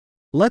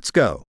Let's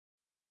go.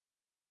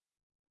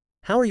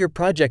 How are your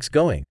projects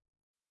going?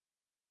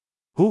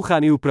 Hoe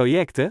gaan uw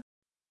projecten?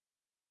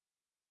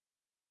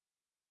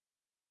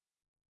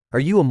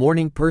 Are you a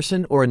morning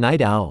person or a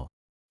night owl?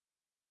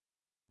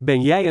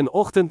 Ben jij een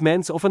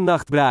ochtendmens of een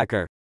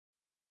nachtbraker?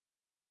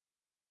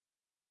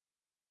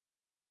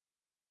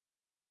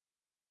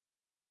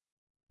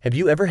 Have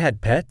you ever had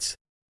pets?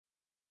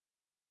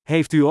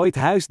 Heeft u ooit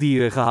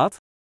huisdieren gehad?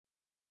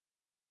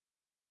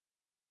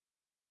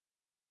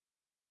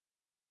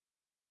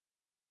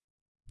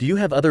 Do you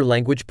have other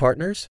language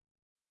partners?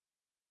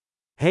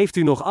 Heeft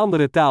u nog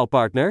andere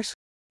taalpartners?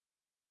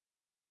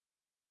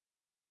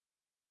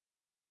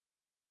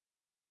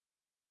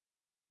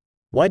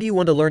 Why do you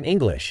want to learn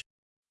English?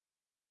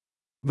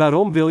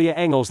 Waarom wil je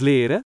Engels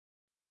leren?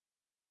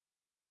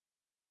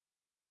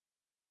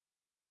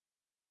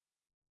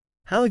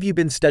 How have you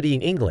been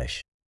studying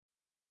English?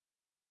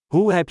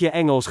 Hoe heb je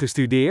Engels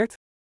gestudeerd?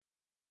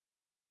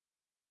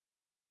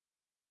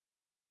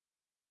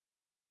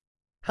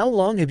 How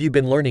long have you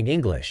been learning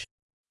English?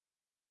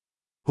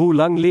 Hoe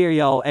lang leer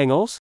je al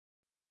Engels?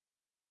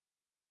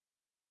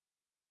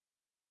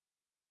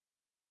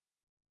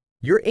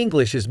 Your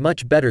English is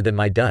much better than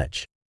my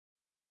Dutch.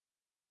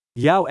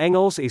 Jouw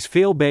Engels is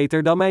veel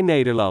beter dan mijn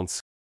Nederlands.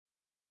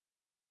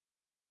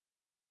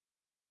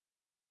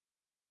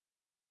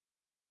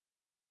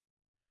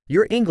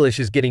 Your English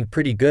is getting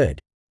pretty good.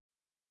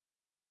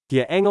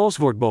 Je Engels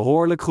wordt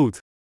behoorlijk goed.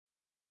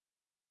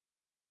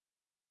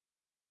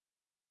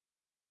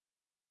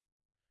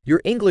 Your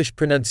English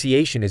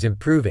pronunciation is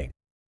improving.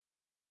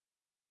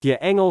 Je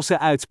Engelse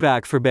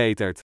uitspraak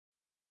verbetert.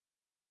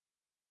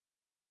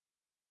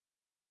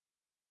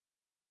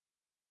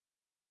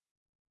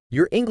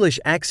 Your English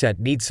accent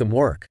needs some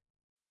work.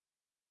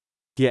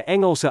 Je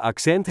Engelse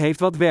accent heeft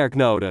wat werk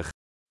nodig.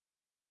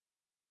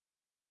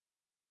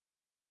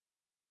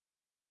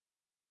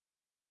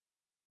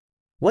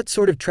 What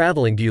sort of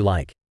traveling do you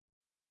like?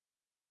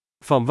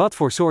 Van wat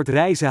voor soort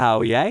reizen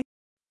hou jij?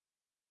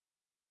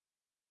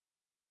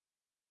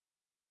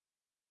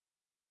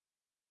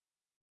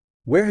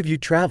 Where have you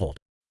traveled?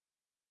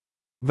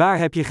 Waar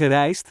heb je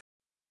gereisd?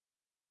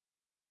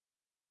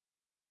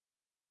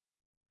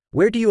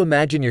 Where do you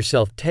imagine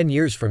yourself 10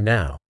 years from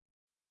now?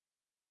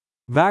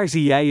 Waar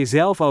zie jij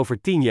jezelf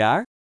over 10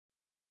 jaar?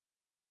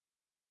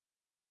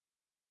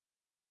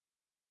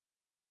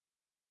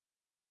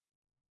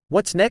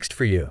 What's next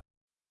for you?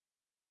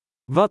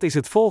 Wat is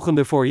het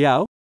volgende voor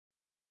jou?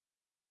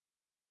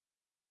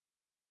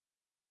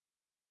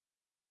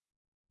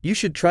 You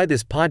should try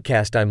this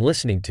podcast I'm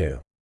listening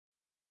to.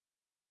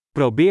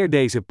 Probeer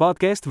deze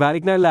podcast waar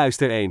ik naar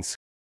luister eens.